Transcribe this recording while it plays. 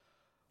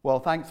Well,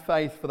 thanks,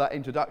 Faith, for that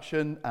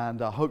introduction,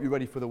 and I hope you're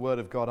ready for the Word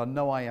of God. I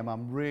know I am.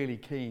 I'm really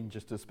keen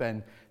just to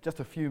spend just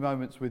a few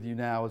moments with you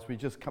now as we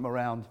just come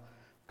around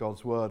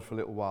God's Word for a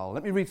little while.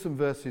 Let me read some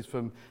verses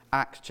from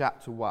Acts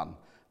chapter 1,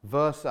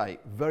 verse 8.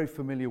 Very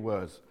familiar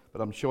words,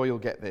 but I'm sure you'll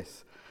get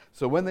this.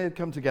 So when they had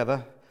come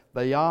together,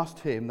 they asked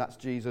him, that's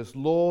Jesus,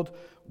 "Lord,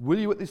 will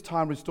you at this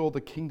time restore the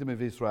kingdom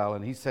of Israel?"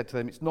 And he said to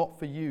them, "It's not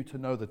for you to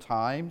know the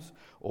times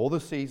or the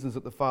seasons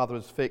that the Father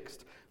has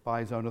fixed by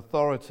his own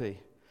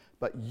authority.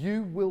 But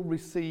you will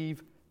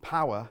receive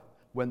power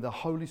when the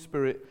Holy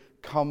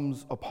Spirit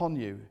comes upon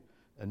you,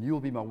 and you will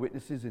be my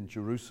witnesses in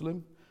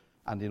Jerusalem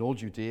and in all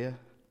Judea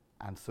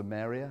and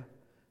Samaria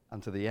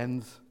and to the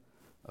ends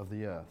of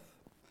the earth."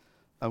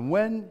 And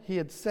when he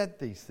had said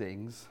these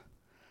things,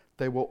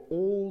 they were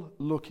all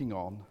looking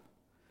on.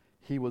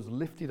 He was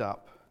lifted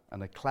up,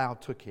 and a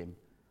cloud took him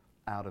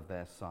out of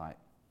their sight.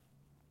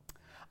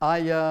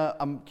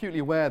 I'm acutely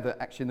aware that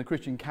actually in the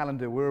Christian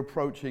calendar we're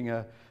approaching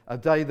a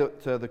day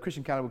that the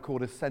Christian calendar would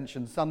call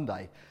Ascension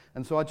Sunday.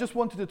 And so I just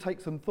wanted to take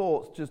some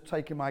thoughts, just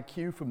taking my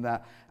cue from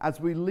that,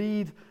 as we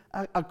lead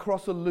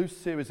across a loose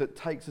series that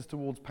takes us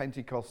towards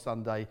Pentecost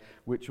Sunday,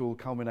 which will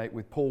culminate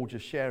with Paul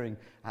just sharing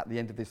at the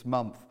end of this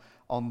month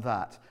on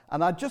that.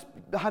 And I just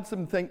had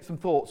some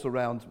thoughts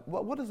around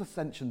what does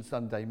Ascension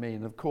Sunday mean?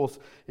 And of course,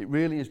 it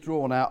really is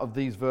drawn out of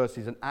these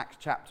verses in Acts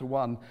chapter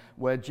 1,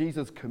 where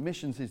Jesus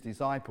commissions his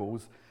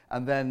disciples,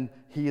 and then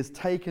he is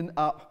taken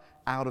up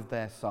out of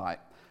their sight.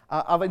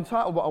 I've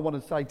entitled what I want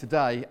to say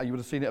today, and you would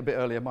have seen it a bit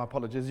earlier, my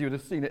apologies, you would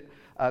have seen it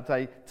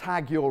today,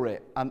 Tag You're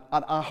It. And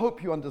I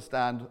hope you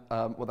understand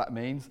what that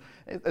means.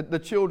 The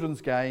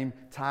children's game,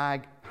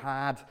 tag,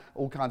 pad,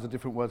 all kinds of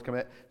different words come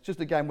in. It's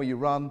just a game where you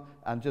run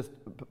and just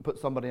put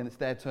somebody and it's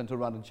their turn to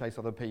run and chase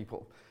other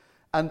people.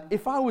 And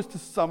if I was to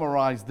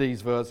summarize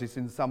these verses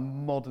in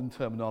some modern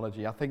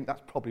terminology, I think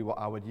that's probably what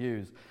I would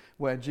use,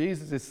 where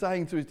Jesus is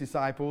saying to his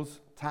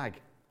disciples, Tag,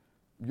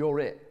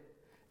 you're it.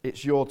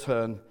 It's your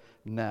turn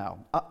now.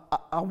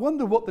 I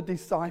wonder what the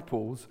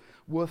disciples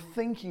were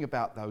thinking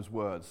about those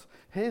words.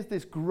 Here's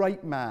this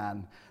great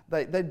man.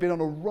 They'd been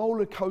on a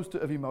roller coaster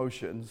of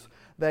emotions.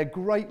 Their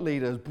great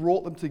leaders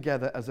brought them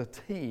together as a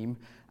team,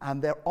 and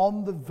they're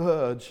on the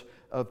verge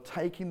of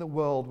taking the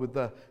world with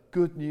the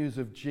good news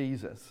of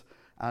Jesus.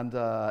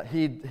 And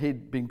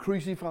he'd been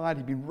crucified,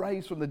 he'd been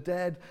raised from the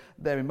dead,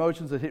 their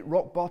emotions had hit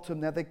rock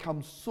bottom. Now they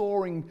come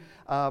soaring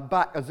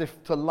back as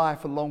if to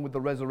life along with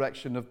the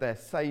resurrection of their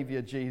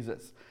Savior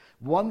Jesus,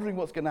 wondering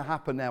what's going to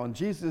happen now. And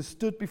Jesus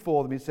stood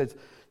before them. He says,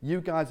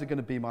 "You guys are going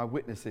to be my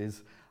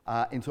witnesses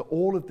into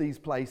all of these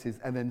places."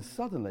 And then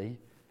suddenly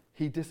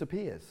he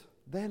disappears.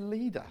 Their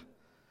leader,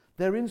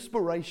 their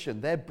inspiration,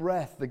 their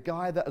breath, the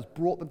guy that has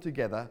brought them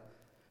together,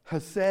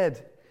 has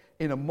said,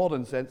 in a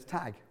modern sense,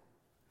 Tag,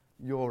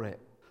 you're it.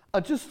 I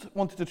just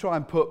wanted to try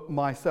and put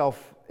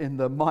myself in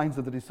the minds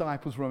of the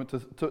disciples for a moment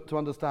to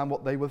understand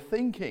what they were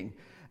thinking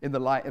in the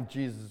light of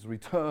Jesus'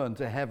 return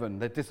to heaven,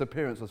 their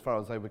disappearance as far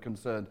as they were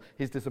concerned,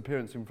 his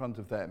disappearance in front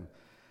of them.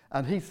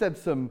 And he said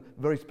some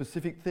very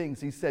specific things.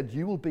 He said,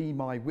 "You will be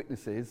my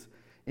witnesses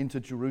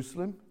into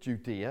Jerusalem,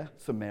 Judea,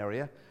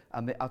 Samaria,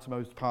 and the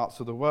uttermost parts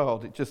of the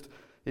world."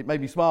 It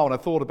made me smile when I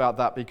thought about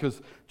that, because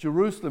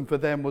Jerusalem for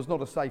them was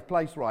not a safe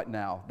place right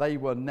now. They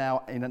were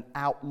now in an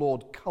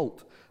outlawed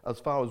cult as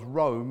far as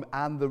Rome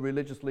and the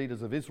religious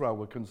leaders of Israel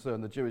were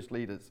concerned, the Jewish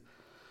leaders.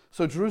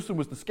 So Jerusalem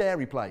was the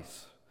scary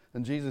place.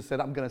 And Jesus said,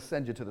 "I'm going to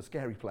send you to the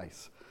scary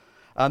place."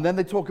 And then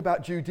they talk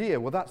about Judea.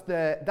 Well, that's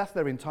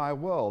their entire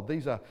world.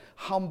 These are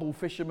humble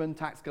fishermen,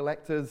 tax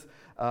collectors,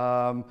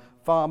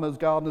 farmers,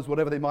 gardeners,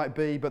 whatever they might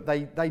be. But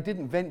they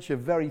didn't venture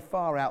very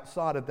far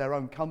outside of their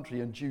own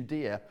country, and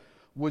Judea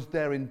was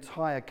their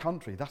entire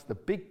country. That's the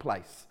big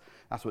place.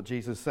 That's what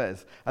Jesus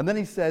says. And then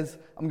he says,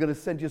 "I'm going to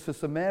send you to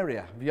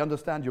Samaria." If you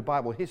understand your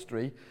Bible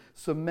history,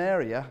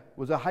 Samaria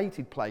was a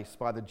hated place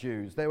by the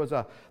Jews. There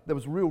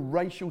was real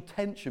racial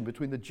tension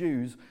between the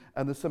Jews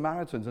and the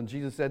Samaritans. And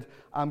Jesus said,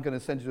 "I'm going to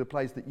send you to a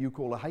place that you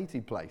call a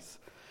hated place."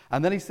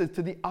 And then he says,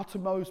 "To the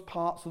uttermost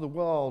parts of the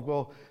world."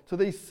 Well, to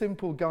these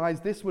simple guys,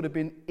 this would have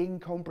been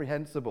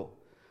incomprehensible.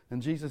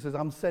 And Jesus says,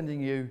 "I'm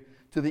sending you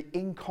to the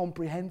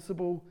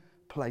incomprehensible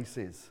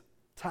places.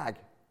 Tag,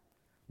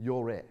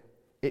 you're it.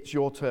 It's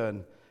your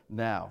turn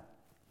now."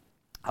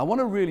 I want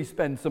to really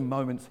spend some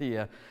moments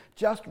here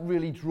just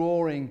really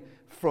drawing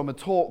from a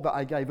talk that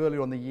I gave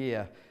earlier on the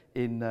year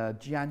in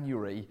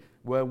January,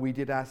 where we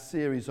did our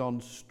series on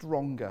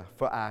Stronger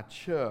for our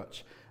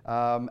church.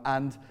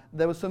 And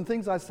there were some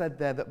things I said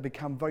there that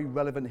become very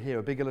relevant here,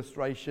 a big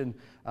illustration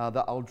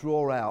that I'll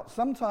draw out.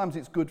 Sometimes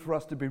it's good for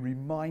us to be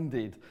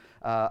reminded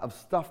of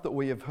stuff that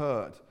we have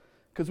heard,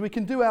 because we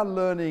can do our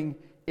learning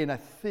in a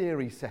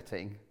theory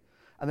setting,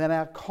 and then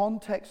our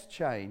context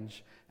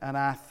change and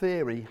our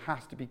theory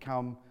has to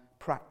become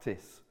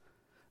practice.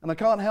 And I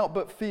can't help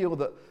but feel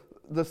that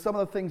some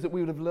of the things that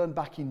we would have learned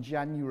back in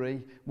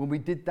January when we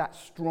did that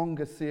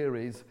Stronger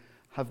series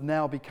have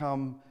now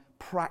become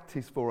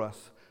practice for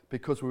us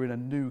because we're in a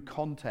new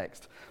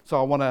context. So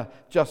I want to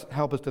just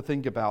help us to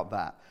think about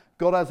that.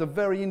 God has a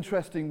very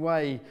interesting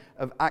way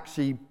of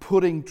actually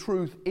putting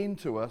truth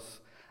into us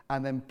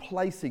and then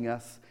placing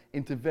us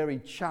into very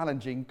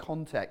challenging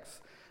contexts.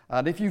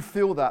 And if you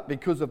feel that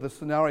because of the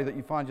scenario that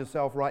you find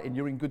yourself right in,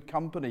 you're in good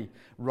company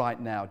right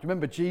now. Do you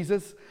remember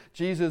Jesus?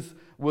 Jesus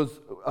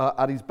was,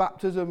 at his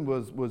baptism,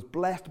 was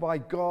blessed by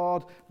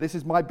God. This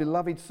is my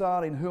beloved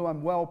Son in whom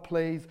I'm well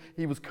pleased.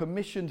 He was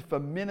commissioned for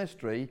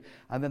ministry.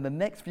 And then the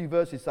next few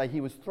verses say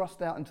he was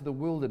thrust out into the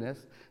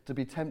wilderness to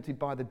be tempted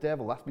by the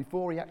devil. That's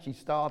before he actually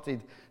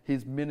started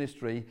his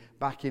ministry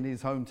back in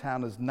his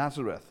hometown as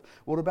Nazareth.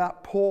 What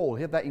about Paul?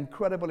 He had that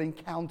incredible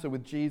encounter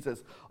with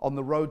Jesus on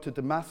the road to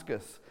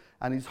Damascus.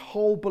 And his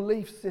whole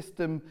belief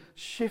system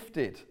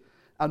shifted.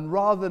 And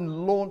rather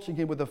than launching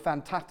him with a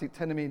fantastic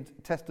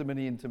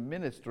testimony into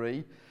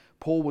ministry,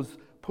 Paul was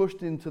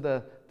pushed into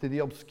the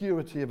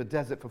obscurity of a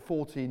desert for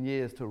 14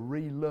 years to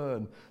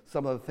relearn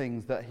some of the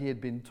things that he had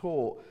been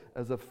taught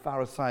as a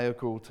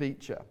Pharisaical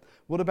teacher.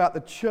 What about the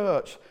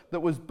church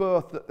that was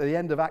birthed at the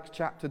end of Acts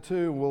chapter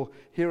 2? We'll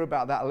hear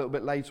about that a little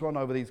bit later on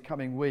over these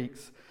coming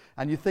weeks.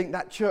 And you think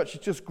that church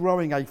is just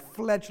growing, a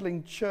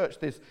fledgling church,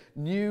 this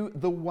new,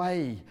 the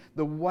way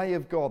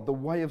of God, the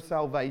way of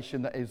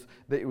salvation that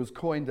it was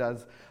coined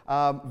as.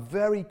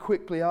 Very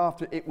quickly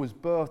after it was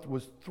birthed,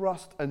 was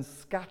thrust and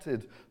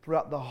scattered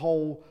throughout the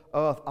whole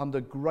earth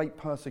under great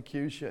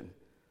persecution.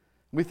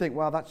 We think,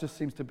 wow, that just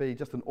seems to be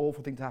just an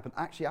awful thing to happen.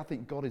 Actually, I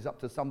think God is up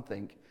to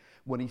something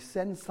when he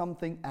sends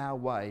something our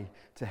way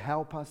to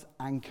help us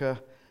anchor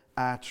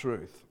our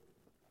truth.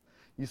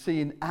 You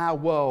see, in our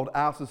world,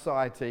 our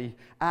society,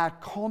 our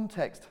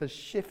context has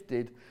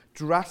shifted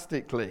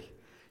drastically.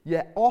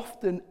 Yet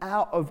often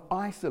out of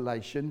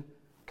isolation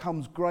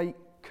comes great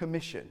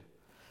commission.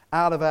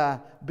 Out of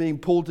our being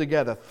pulled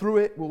together, through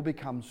it we'll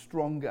become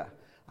stronger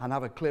and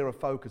have a clearer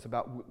focus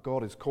about what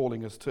God is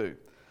calling us to.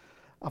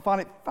 I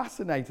find it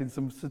fascinating,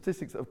 some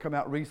statistics that have come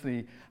out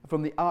recently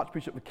from the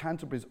Archbishop of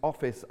Canterbury's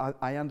office.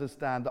 I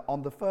understand that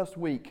on the first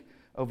week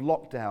of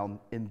lockdown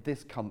in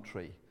this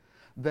country,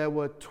 there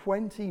were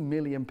 20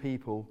 million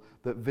people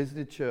that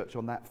visited church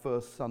on that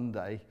first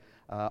Sunday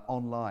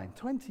online.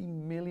 20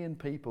 million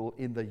people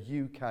in the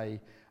UK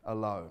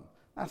alone.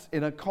 That's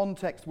in a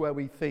context where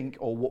we think,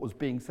 or what was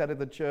being said of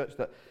the church,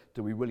 that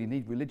do we really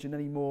need religion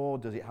anymore?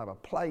 Does it have a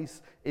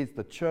place? Is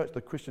the church,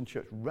 the Christian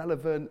church,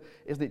 relevant?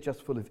 Isn't it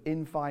just full of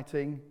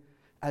infighting?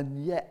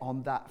 And yet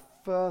on that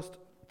first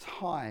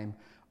time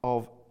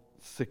of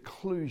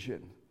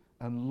seclusion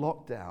and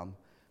lockdown,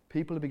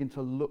 people begin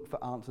to look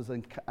for answers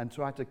and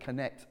try to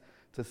connect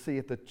to see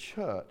if the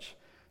church,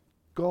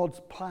 God's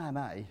plan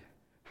A,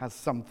 has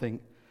something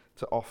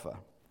to offer.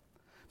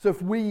 So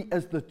if we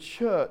as the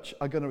church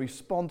are going to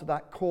respond to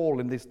that call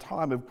in this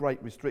time of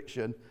great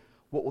restriction,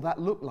 what will that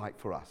look like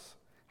for us?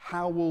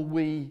 How will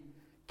we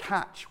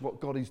catch what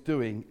God is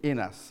doing in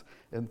us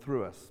and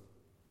through us?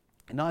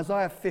 In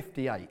Isaiah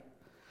 58,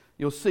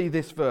 you'll see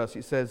this verse.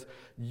 It says,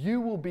 "You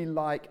will be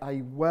like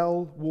a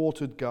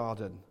well-watered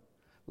garden,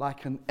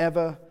 like an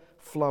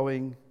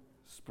ever-flowing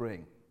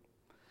spring."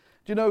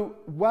 Do you know,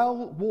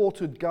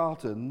 well-watered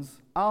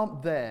gardens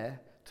aren't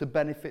there to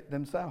benefit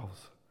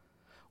themselves.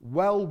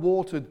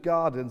 Well-watered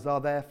gardens are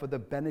there for the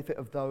benefit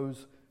of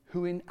those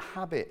who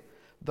inhabit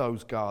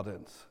those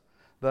gardens.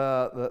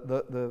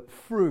 The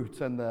fruit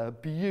and the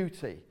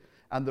beauty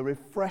and the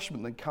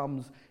refreshment that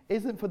comes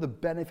isn't for the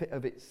benefit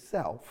of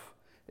itself,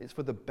 it's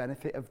for the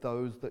benefit of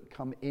those that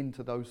come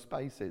into those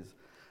spaces.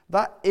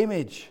 That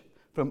image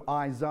from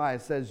Isaiah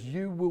says,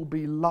 you will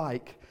be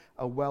like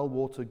a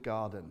well-watered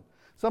garden.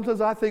 Sometimes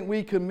I think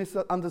we can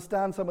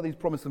misunderstand some of these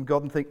promises of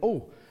God and think,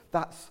 oh,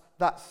 that's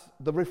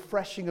the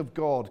refreshing of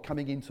God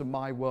coming into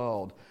my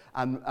world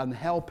and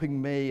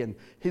helping me, and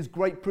his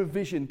great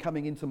provision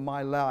coming into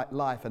my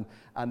life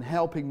and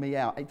helping me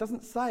out. It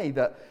doesn't say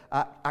that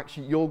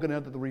actually you're going to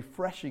have the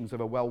refreshings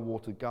of a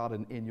well-watered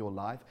garden in your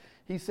life.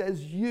 He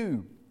says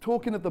you,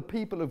 talking of the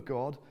people of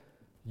God,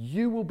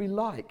 you will be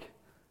like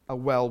a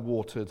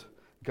well-watered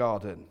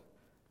garden.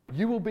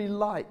 You will be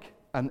like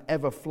an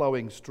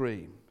ever-flowing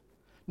stream.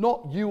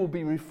 Not you will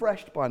be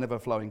refreshed by an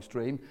ever-flowing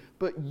stream,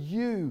 but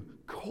you,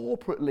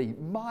 corporately,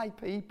 my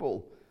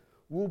people,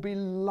 will be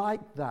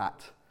like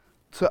that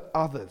to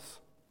others.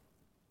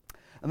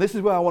 And this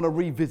is where I want to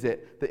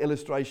revisit the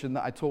illustration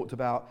that I talked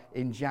about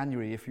in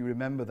January, if you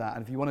remember that.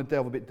 And if you want to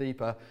delve a bit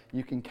deeper,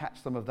 you can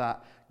catch some of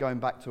that going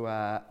back to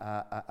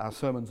our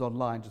sermons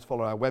online. Just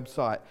follow our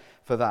website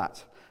for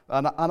that.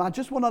 And I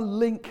just want to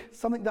link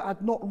something that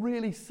I'd not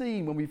really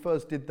seen when we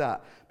first did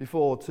that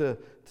before to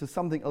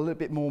something a little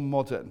bit more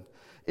modern.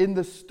 In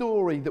the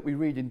story that we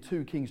read in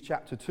 2 Kings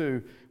chapter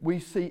 2, we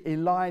see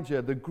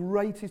Elijah, the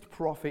greatest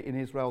prophet in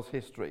Israel's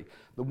history,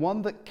 the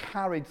one that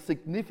carried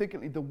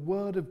significantly the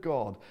word of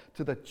God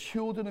to the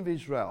children of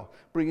Israel,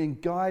 bringing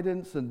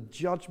guidance and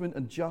judgment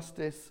and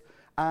justice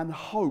and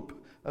hope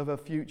of a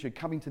future,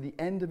 coming to the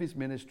end of his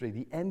ministry,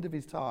 the end of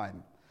his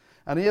time.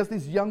 And he has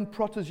this young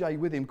protege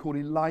with him called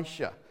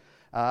Elisha.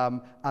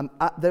 And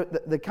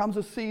there comes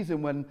a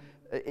season when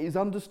it's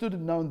understood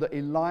and known that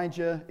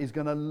Elijah is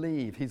going to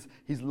leave.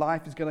 His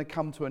life is going to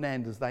come to an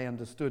end as they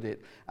understood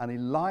it. And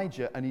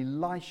Elijah and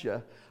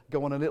Elisha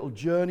go on a little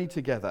journey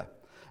together.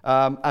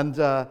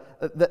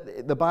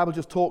 The Bible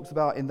just talks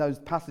about in those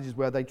passages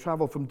where they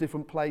travel from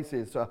different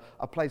places,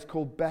 a place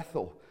called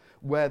Bethel,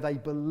 where they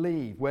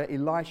believe, where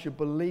Elisha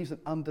believes and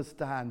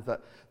understands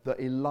that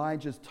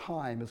Elijah's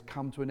time has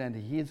come to an end.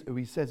 He is who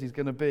he says he's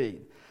going to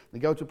be. They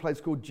go to a place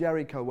called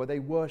Jericho where they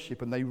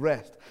worship and they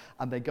rest.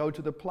 And they go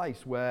to the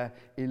place where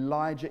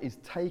Elijah is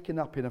taken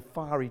up in a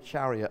fiery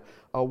chariot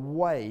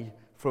away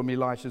from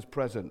Elisha's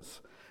presence.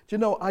 Do you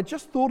know, I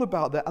just thought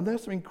about that, and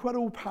there's some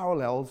incredible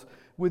parallels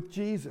with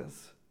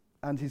Jesus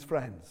and his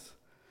friends.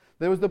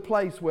 There was the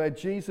place where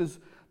Jesus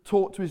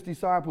talked to his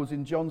disciples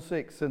in John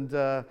 6,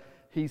 and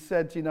he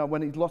said, you know,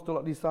 when he'd lost a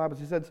lot of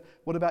disciples, he said,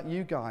 what about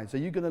you guys? Are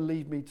you going to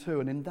leave me too?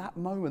 And in that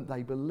moment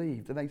they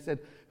believed, and they said,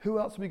 who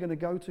else are we going to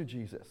go to,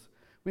 Jesus?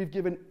 We've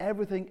given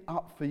everything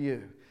up for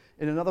you.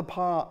 In another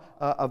part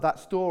of that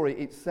story,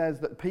 it says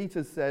that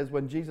Peter says,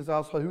 when Jesus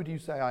asks, who do you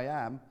say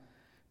I am?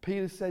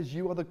 Peter says,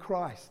 you are the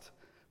Christ,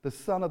 the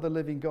Son of the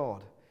living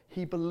God.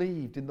 He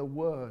believed in the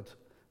word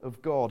of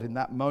God in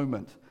that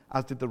moment,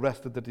 as did the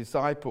rest of the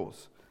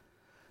disciples.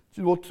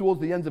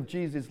 Towards the end of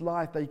Jesus'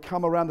 life, they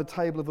come around the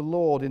table of the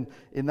Lord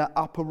in that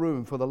upper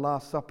room for the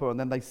Last Supper, and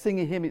then they sing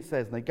a hymn, it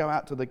says, and they go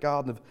out to the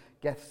Garden of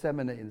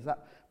Gethsemane. It's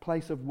that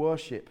place of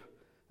worship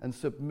and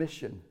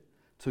submission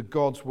to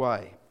God's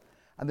way.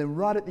 And then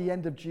right at the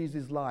end of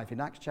Jesus' life, in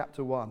Acts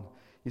chapter 1,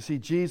 you see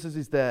Jesus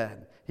is there.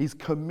 He's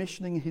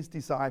commissioning his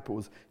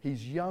disciples,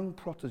 his young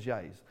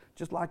proteges,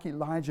 just like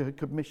Elijah had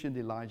commissioned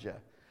Elijah.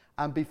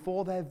 And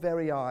before their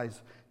very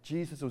eyes,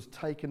 Jesus was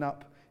taken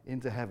up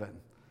into heaven.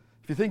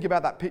 If you think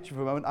about that picture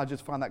for a moment, I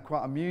just find that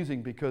quite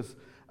amusing, because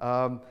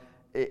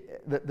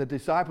the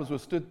disciples were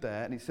stood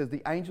there, and it says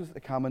the angels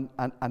that come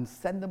and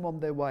send them on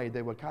their way.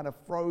 They were kind of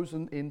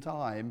frozen in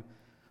time,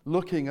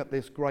 looking at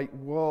this great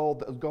world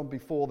that has gone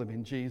before them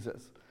in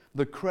Jesus.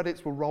 The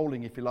credits were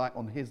rolling, if you like,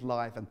 on his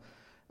life,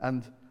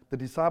 and the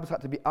disciples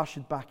had to be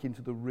ushered back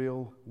into the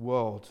real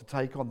world to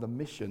take on the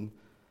mission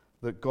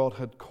that God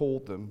had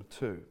called them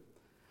to.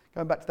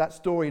 Going back to that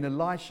story in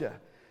Elisha,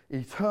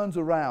 he turns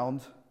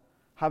around,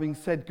 having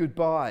said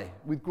goodbye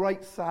with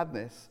great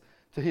sadness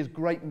to his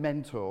great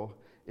mentor,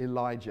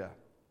 Elijah.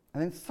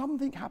 And then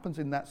something happens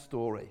in that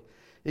story.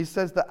 It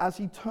says that as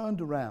he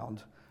turned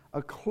around,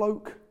 a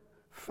cloak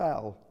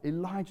fell,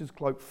 Elijah's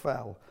cloak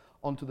fell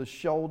onto the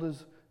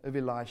shoulders of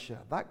Elisha.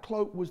 That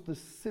cloak was the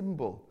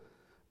symbol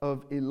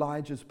of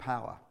Elijah's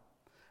power,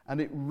 and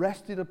it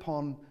rested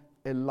upon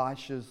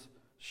Elisha's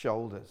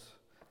shoulders.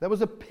 There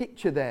was a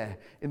picture there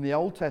in the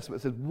Old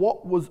Testament that says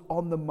what was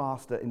on the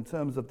master in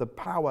terms of the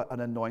power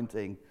and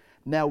anointing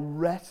now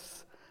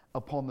rests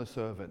upon the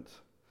servant.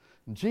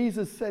 And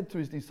Jesus said to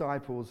his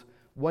disciples,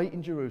 wait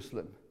in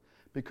Jerusalem,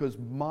 because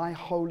my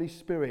Holy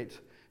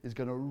Spirit is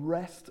going to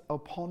rest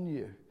upon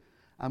you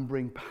and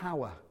bring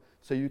power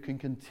so you can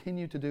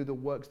continue to do the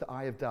works that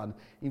I have done.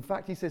 In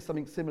fact, he says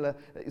something similar,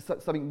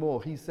 something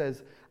more. He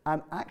says,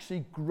 and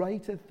actually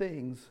greater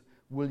things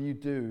will you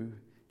do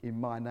in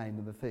my name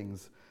than the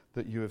things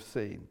that you have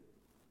seen.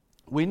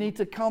 We need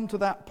to come to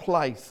that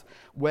place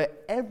where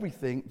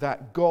everything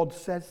that God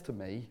says to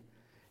me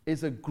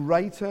is a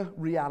greater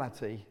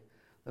reality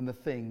than the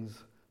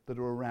things that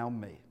are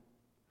around me.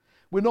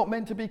 We're not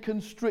meant to be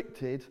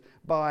constricted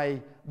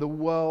by the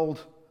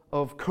world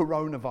of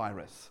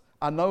coronavirus.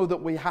 I know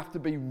that we have to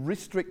be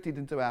restricted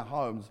into our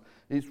homes.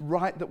 It's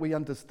right that we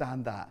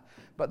understand that.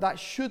 But that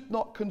should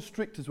not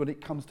constrict us when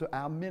it comes to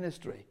our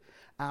ministry,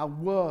 our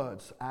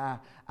words,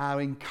 our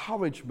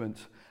encouragement,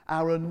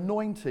 our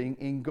anointing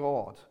in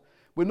God.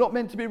 We're not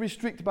meant to be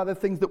restricted by the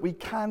things that we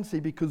can see,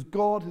 because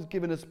God has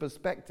given us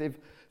perspective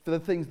for the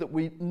things that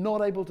we're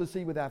not able to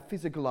see with our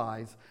physical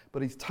eyes,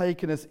 but He's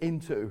taken us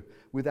into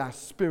with our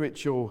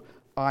spiritual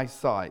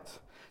eyesight.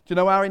 Do you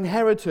know, our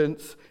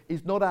inheritance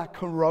is not our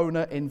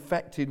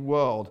corona-infected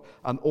world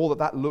and all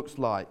that looks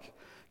like.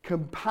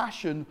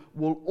 Compassion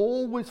will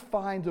always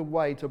find a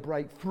way to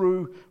break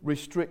through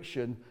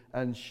restriction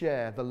and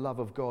share the love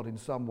of God in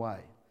some way.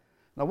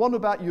 Now, what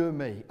about you and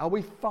me? Are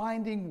we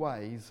finding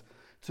ways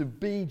to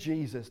be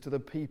Jesus to the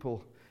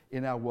people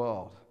in our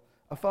world?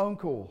 A phone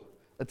call,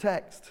 a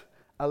text,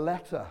 a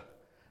letter,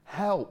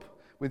 help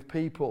with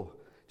people,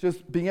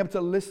 just being able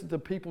to listen to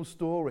people's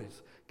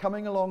stories,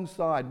 coming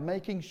alongside,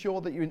 making sure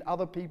that you're in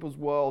other people's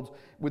worlds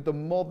with the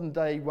modern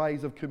day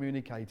ways of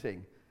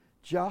communicating,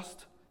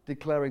 just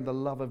declaring the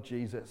love of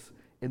Jesus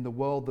in the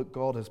world that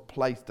God has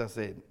placed us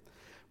in.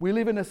 We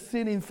live in a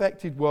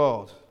sin-infected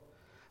world.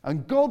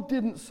 And God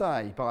didn't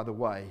say, by the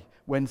way,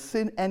 when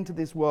sin entered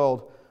this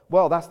world,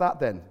 well, that's that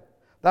then.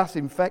 That's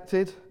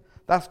infected.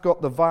 That's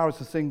got the virus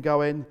of sin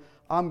going.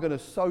 I'm going to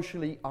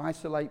socially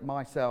isolate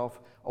myself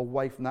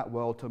away from that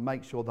world to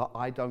make sure that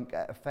I don't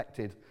get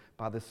affected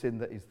by the sin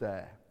that is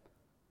there.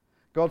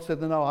 God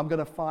said, no, I'm going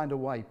to find a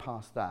way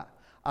past that.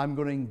 I'm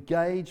going to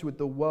engage with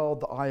the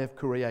world that I have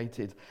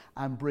created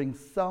and bring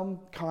some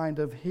kind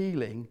of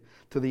healing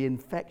to the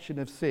infection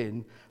of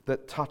sin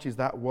that touches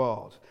that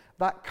world.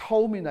 That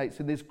culminates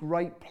in this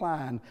great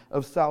plan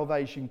of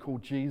salvation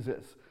called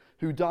Jesus,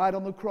 who died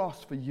on the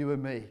cross for you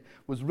and me,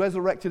 was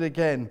resurrected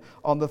again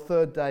on the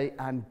third day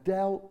and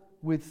dealt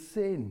with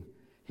sin.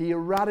 He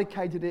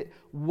eradicated it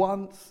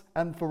once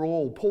and for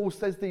all. Paul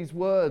says these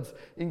words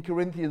in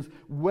Corinthians,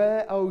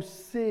 "Where, O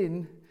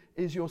sin,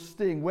 is your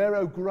sting? Where,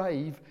 O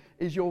grave,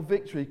 is your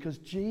victory?" Because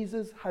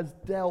Jesus has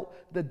dealt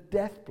the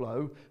death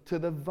blow to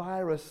the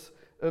virus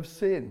of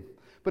sin.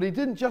 But he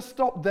didn't just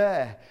stop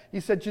there. He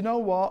said, you know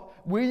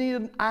what? We need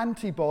an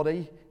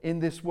antibody in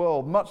this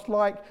world, much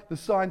like the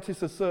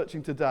scientists are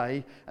searching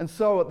today. And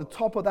so at the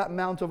top of that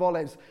Mount of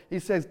Olives, he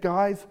says,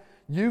 guys,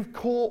 you've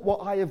caught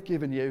what I have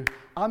given you.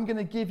 I'm going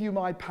to give you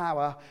my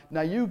power.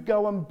 Now you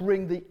go and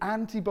bring the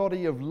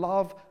antibody of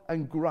love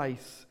and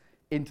grace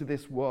into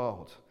this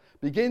world.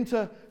 Begin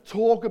to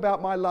talk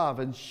about my love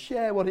and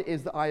share what it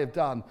is that I have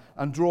done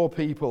and draw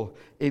people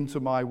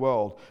into my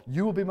world.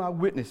 You will be my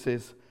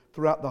witnesses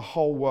throughout the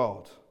whole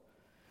world.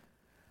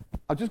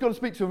 I've just got to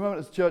speak to you a moment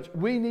as a church.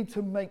 We need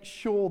to make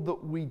sure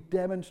that we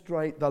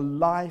demonstrate the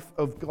life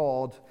of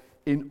God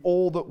in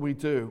all that we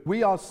do.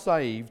 We are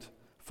saved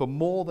for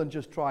more than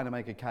just trying to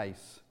make a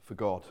case for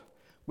God.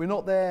 We're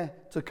not there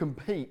to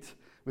compete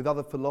with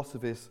other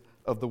philosophies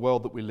of the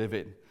world that we live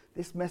in.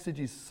 This message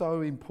is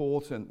so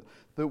important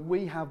that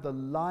we have the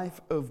life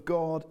of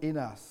God in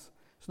us.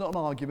 It's not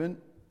an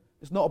argument.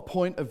 It's not a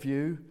point of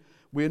view.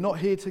 We're not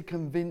here to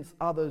convince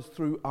others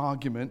through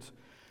argument.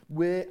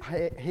 We're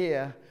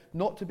here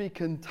not to be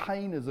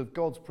containers of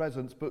God's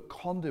presence, but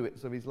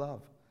conduits of his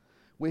love.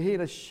 We're here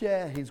to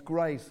share his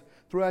grace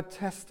through our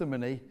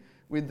testimony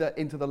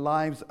into the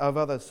lives of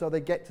others so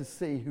they get to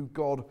see who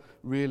God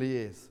really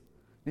is.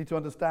 You need to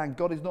understand,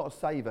 God is not a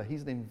saver,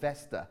 he's an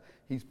investor.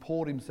 He's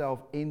poured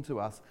himself into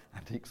us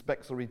and he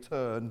expects a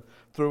return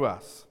through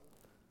us.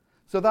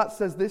 So that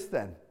says this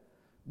then.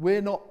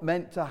 We're not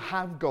meant to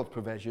have God's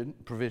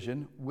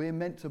provision. We're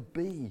meant to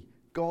be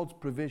God's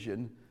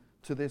provision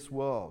to this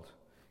world.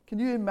 Can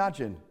you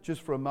imagine,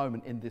 just for a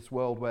moment, in this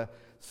world where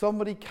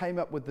somebody came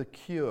up with the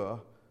cure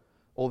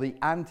or the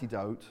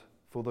antidote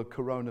for the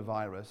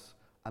coronavirus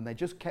and they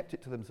just kept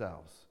it to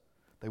themselves?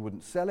 They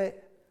wouldn't sell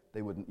it.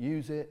 They wouldn't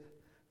use it.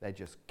 They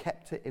just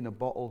kept it in a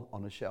bottle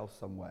on a shelf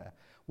somewhere.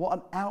 What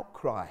an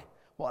outcry.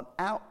 What an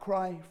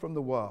outcry from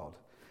the world.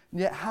 And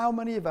yet how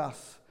many of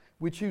us,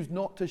 we choose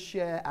not to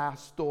share our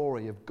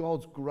story of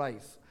God's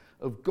grace,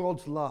 of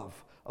God's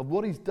love, of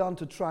what he's done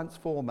to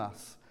transform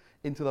us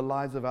into the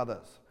lives of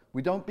others?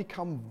 We don't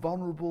become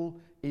vulnerable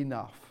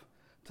enough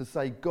to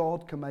say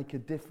God can make a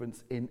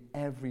difference in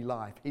every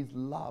life. His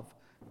love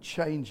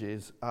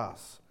changes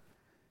us.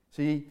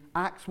 See,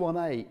 Acts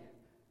 1:8,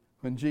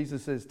 when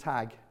Jesus says,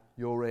 tag,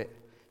 you're it,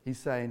 he's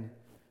saying,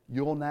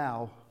 you're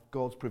now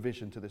God's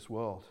provision to this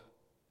world.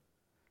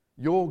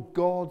 You're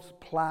God's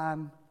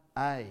plan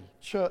A.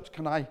 Church,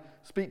 can I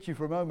speak to you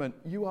for a moment?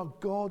 You are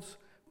God's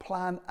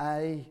plan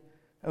A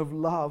of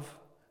love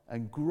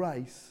and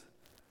grace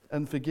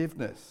and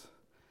forgiveness.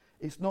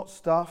 It's not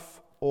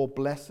stuff or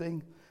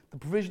blessing. The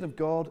provision of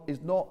God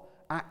is not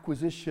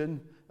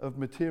acquisition of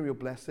material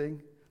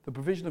blessing. The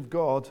provision of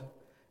God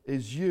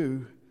is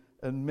you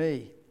and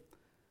me.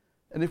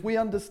 And if we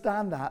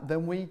understand that,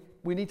 then we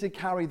need to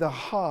carry the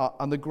heart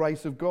and the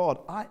grace of God.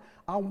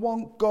 I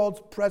want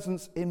God's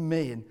presence in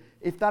me. And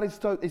if that's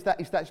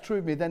true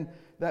of me, then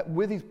that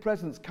with his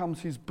presence comes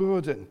his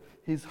burden,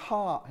 his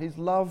heart, his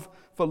love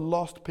for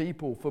lost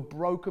people, for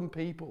broken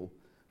people,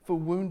 for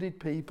wounded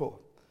people.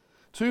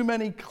 Too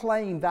many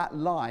claim that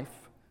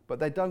life, but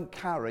they don't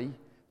carry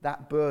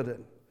that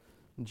burden.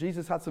 And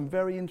Jesus had some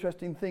very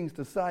interesting things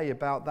to say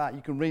about that.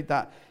 You can read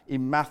that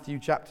in Matthew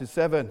chapter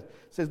 7. It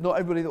says, not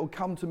everybody that will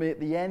come to me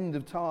at the end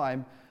of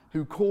time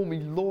who call me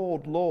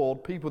Lord,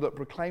 Lord, people that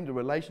proclaimed a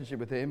relationship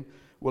with him,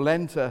 will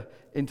enter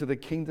into the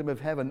kingdom of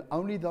heaven.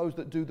 Only those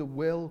that do the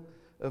will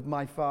of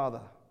my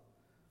Father.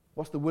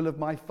 What's the will of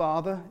my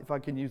Father, if I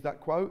can use that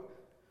quote?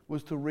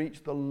 Was to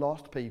reach the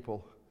lost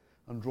people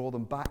and draw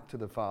them back to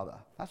the Father.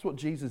 That's what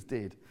Jesus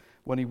did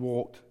when he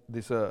walked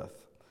this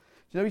earth.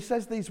 You know, he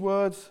says these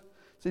words,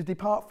 he says,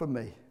 depart from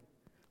me,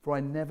 for I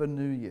never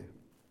knew you.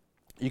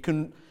 You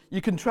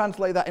can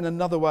translate that in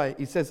another way.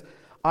 He says,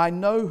 I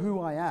know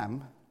who I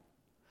am,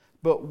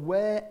 but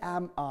where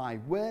am I?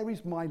 Where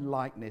is my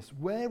likeness?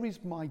 Where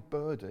is my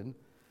burden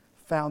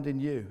found in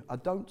you? I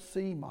don't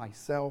see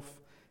myself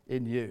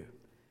in you.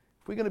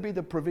 If we're going to be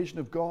the provision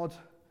of God,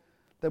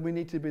 then we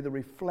need to be the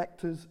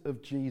reflectors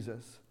of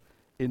Jesus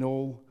in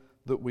all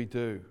that we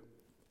do,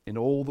 in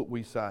all that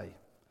we say.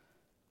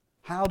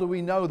 How do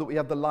we know that we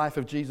have the life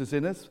of Jesus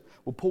in us?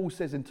 Well, Paul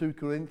says in 2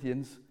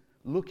 Corinthians,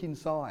 look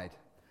inside.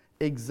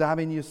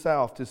 Examine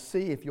yourself to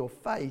see if your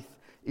faith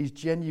is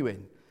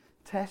genuine.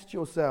 Test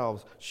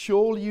yourselves.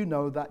 Surely you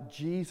know that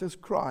Jesus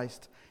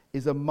Christ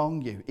is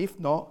among you. If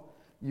not,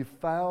 you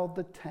failed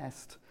the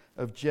test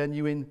of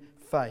genuine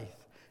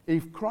faith.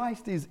 If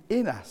Christ is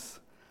in us,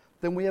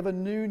 then we have a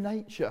new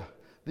nature.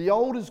 The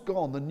old is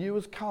gone, the new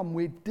has come.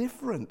 We're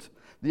different.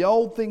 The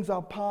old things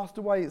are passed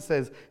away, it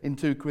says in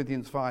 2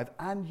 Corinthians 5,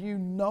 and you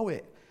know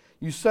it.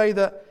 You say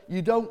that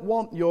you don't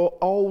want your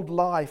old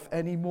life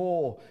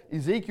anymore.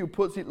 Ezekiel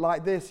puts it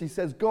like this. He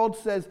says, God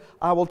says,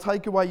 I will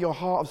take away your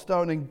heart of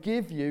stone and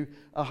give you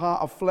a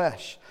heart of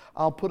flesh.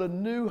 I'll put a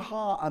new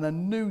heart and a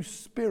new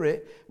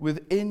spirit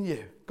within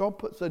you. God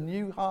puts a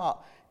new heart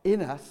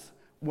in us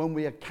when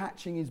we are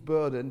catching his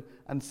burden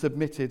and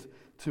submitted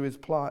to his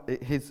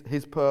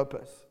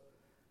purpose.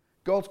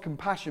 God's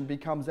compassion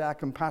becomes our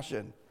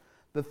compassion.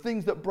 The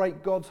things that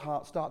break God's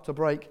heart start to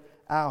break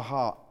our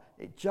heart.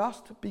 It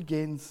just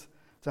begins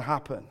to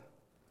happen.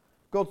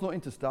 God's not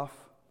into stuff.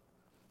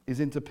 He's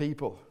into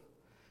people.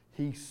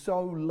 He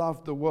so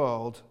loved the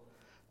world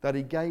that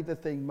he gave the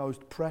thing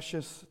most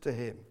precious to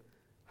him.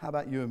 How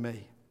about you and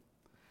me?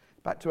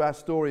 Back to our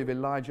story of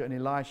Elijah and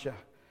Elisha.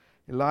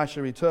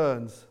 Elisha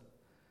returns,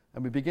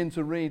 and we begin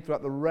to read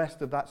throughout the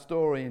rest of that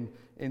story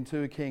in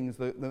 2 Kings,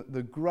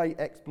 the great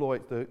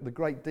exploits, the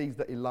great deeds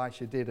that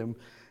Elisha did. And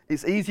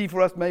it's easy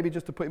for us maybe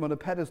just to put him on a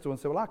pedestal and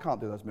say, well, I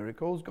can't do those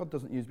miracles. God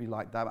doesn't use me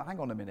like that. But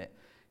hang on a minute.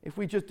 If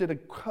we just did a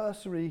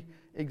cursory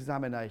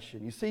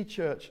examination. You see,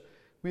 church,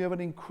 we have an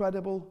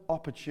incredible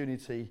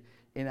opportunity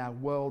in our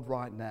world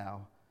right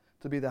now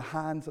to be the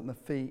hands and the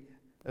feet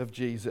of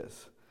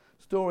Jesus.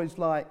 Stories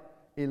like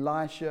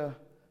Elisha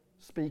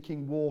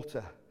speaking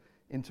water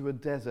into a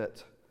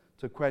desert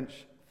to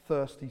quench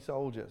thirsty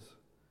soldiers.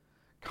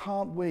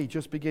 Can't we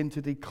just begin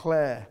to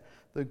declare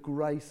the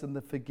grace and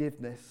the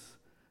forgiveness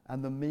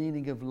and the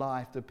meaning of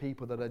life to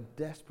people that are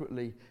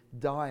desperately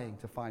dying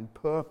to find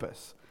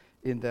purpose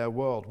in their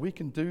world? We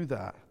can do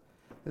that.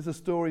 There's a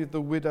story of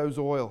the widow's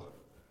oil.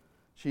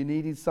 She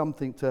needed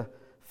something to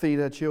feed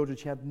her children.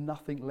 She had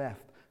nothing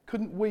left.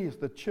 Couldn't we as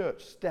the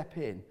church step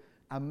in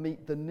and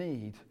meet the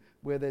need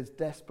where there's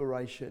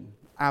desperation,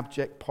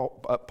 abject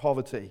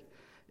poverty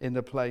in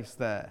the place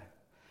there?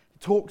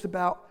 It talks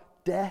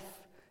about death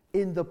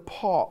in the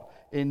pot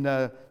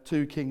in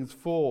 2 Kings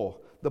 4.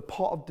 The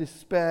pot of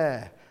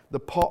despair, the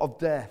pot of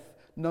death,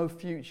 no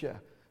future.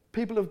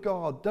 People of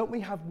God, don't we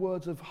have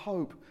words of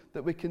hope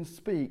that we can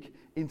speak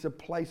into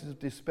places of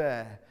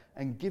despair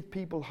and give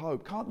people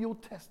hope? Can't your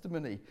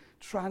testimony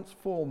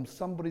transform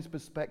somebody's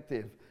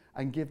perspective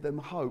and give them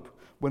hope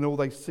when all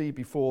they see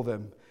before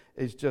them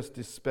is just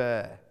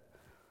despair?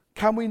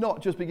 Can we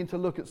not just begin to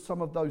look at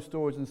some of those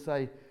stories and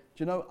say,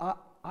 do you know,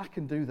 I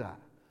can do that.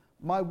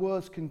 My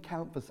words can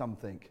count for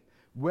something.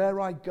 Where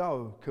I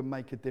go can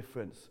make a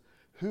difference.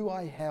 Who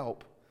I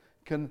help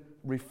can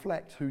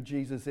reflect who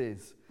Jesus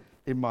is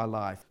in my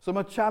life. So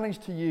my challenge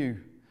to you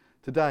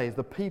today as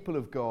the people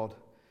of God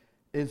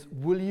is,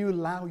 will you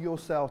allow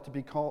yourself to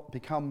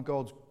become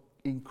God's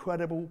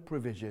incredible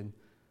provision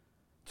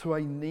to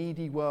a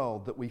needy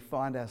world that we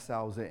find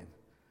ourselves in?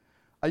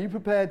 Are you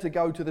prepared to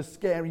go to the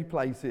scary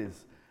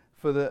places?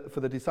 For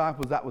the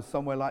disciples, that was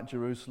somewhere like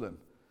Jerusalem.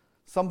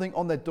 Something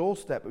on their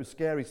doorstep that was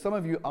scary. Some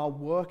of you are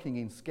working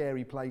in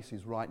scary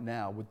places right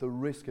now with the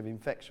risk of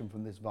infection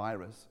from this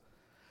virus.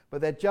 But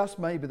there just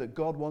may be that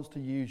God wants to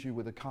use you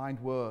with a kind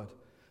word,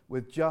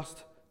 with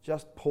just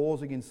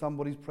pausing in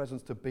somebody's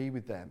presence to be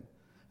with them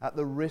at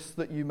the risk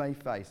that you may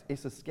face.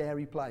 It's a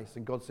scary place,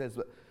 and God says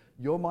that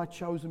you're my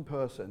chosen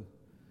person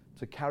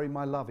to carry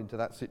my love into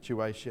that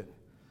situation.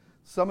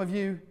 Some of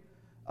you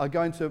are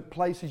going to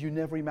places you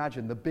never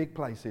imagined, the big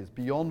places,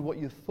 beyond what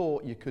you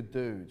thought you could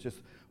do.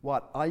 Just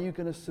what? Are you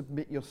going to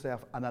submit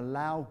yourself and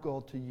allow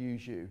God to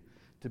use you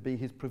to be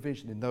his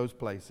provision in those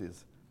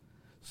places?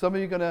 Some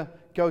of you are going to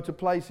go to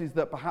places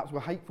that perhaps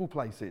were hateful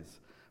places,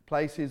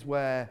 places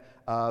where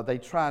they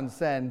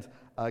transcend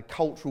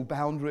cultural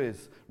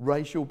boundaries,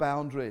 racial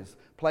boundaries,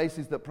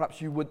 places that perhaps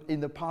you would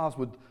in the past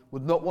would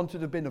not want to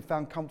have been and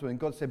found comfortable. And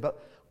God said,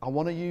 but I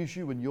want to use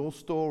you and your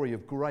story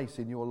of grace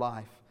in your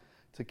life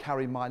to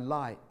carry my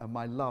light and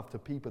my love to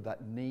people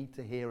that need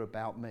to hear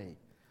about me,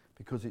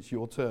 because it's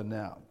your turn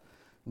now.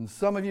 And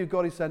some of you,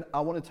 God is saying, I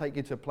want to take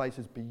you to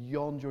places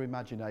beyond your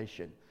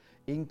imagination,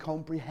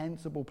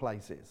 incomprehensible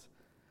places.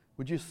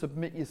 Would you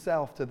submit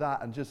yourself to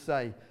that and just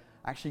say,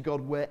 actually,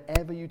 God,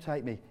 wherever you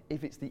take me,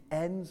 if it's the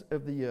ends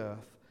of the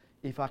earth,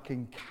 if I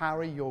can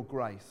carry your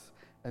grace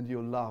and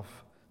your love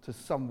to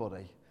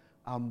somebody,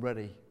 I'm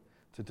ready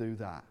to do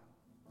that.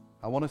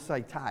 I want to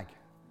say, tag,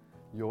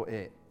 you're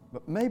it.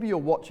 But maybe you're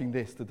watching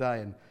this today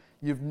and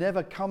you've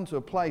never come to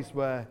a place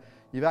where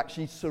you've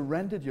actually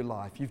surrendered your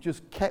life. You've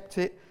just kept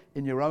it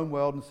in your own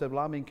world and said,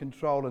 well, I'm in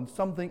control. And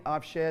something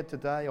I've shared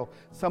today or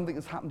something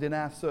that's happened in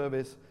our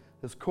service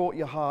has caught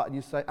your heart, and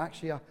you say,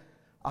 actually,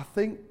 I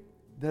think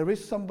there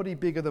is somebody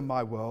bigger than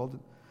my world.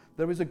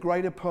 There is a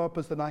greater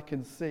purpose than I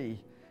can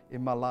see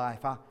in my life.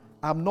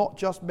 I'm not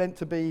just meant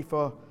to be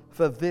for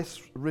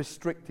this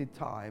restricted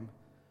time.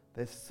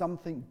 There's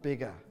something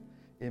bigger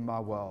in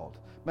my world.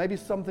 Maybe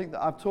something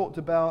that I've talked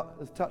about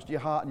has touched your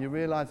heart and you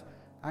realize,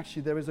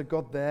 actually, there is a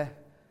God there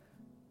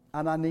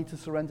and I need to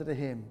surrender to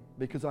him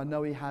because I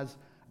know he has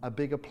a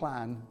bigger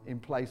plan in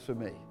place for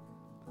me.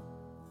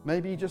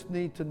 Maybe you just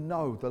need to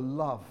know the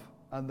love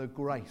and the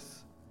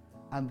grace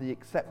and the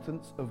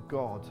acceptance of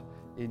God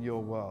in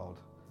your world.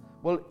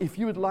 Well, if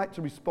you would like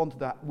to respond to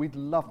that, we'd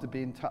love to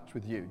be in touch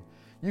with you.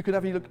 You can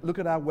have a look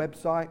at our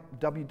website,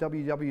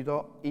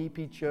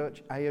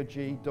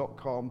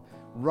 www.epchurchaog.com.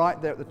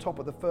 Right there at the top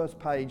of the first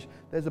page,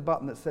 there's a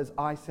button that says,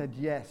 I said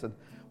yes. And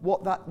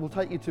what that will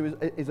take you to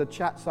is a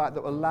chat site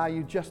that will allow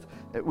you just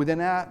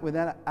within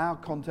our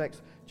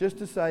context, just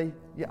to say,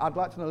 yeah, I'd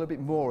like to know a little bit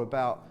more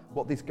about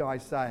what this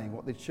guy's saying,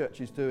 what this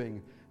church is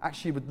doing.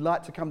 Actually, would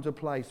like to come to a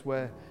place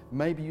where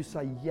maybe you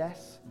say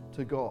yes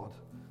to God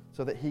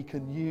so that he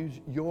can use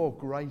your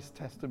grace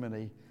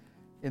testimony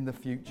in the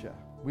future.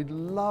 We'd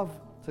love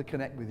to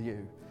connect with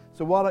you.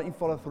 So why don't you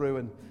follow through,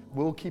 and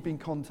we'll keep in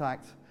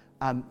contact,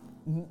 and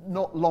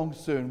not long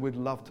soon we'd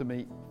love to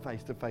meet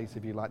face to face.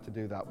 If you'd like to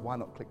do that, why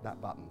not click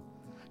that button?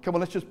 Come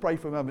on, let's just pray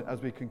for a moment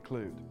as we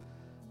conclude.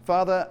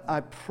 Father, I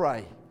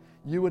pray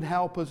you would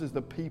help us as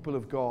the people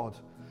of God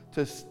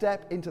to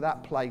step into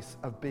that place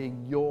of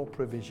being your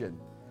provision.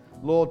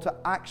 Lord, to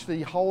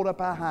actually hold up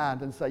our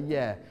hand and say,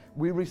 yeah,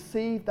 we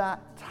receive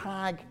that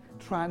tag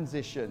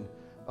transition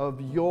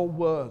of your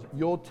word,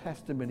 your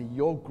testimony,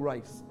 your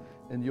grace,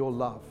 and your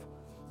love.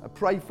 I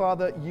pray,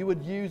 Father, you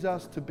would use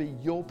us to be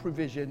your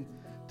provision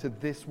to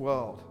this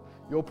world,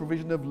 your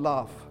provision of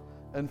love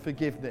and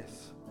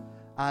forgiveness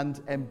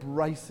and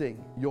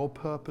embracing your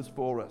purpose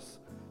for us,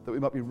 that we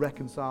might be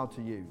reconciled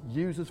to you.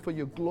 Use us for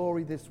your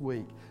glory this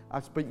week.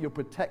 I speak your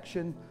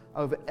protection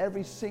over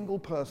every single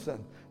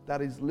person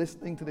that is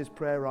listening to this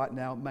prayer right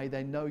now. May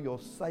they know your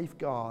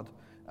safeguard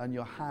and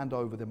your hand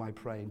over them, I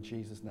pray in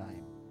Jesus'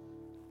 name.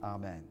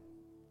 Amen.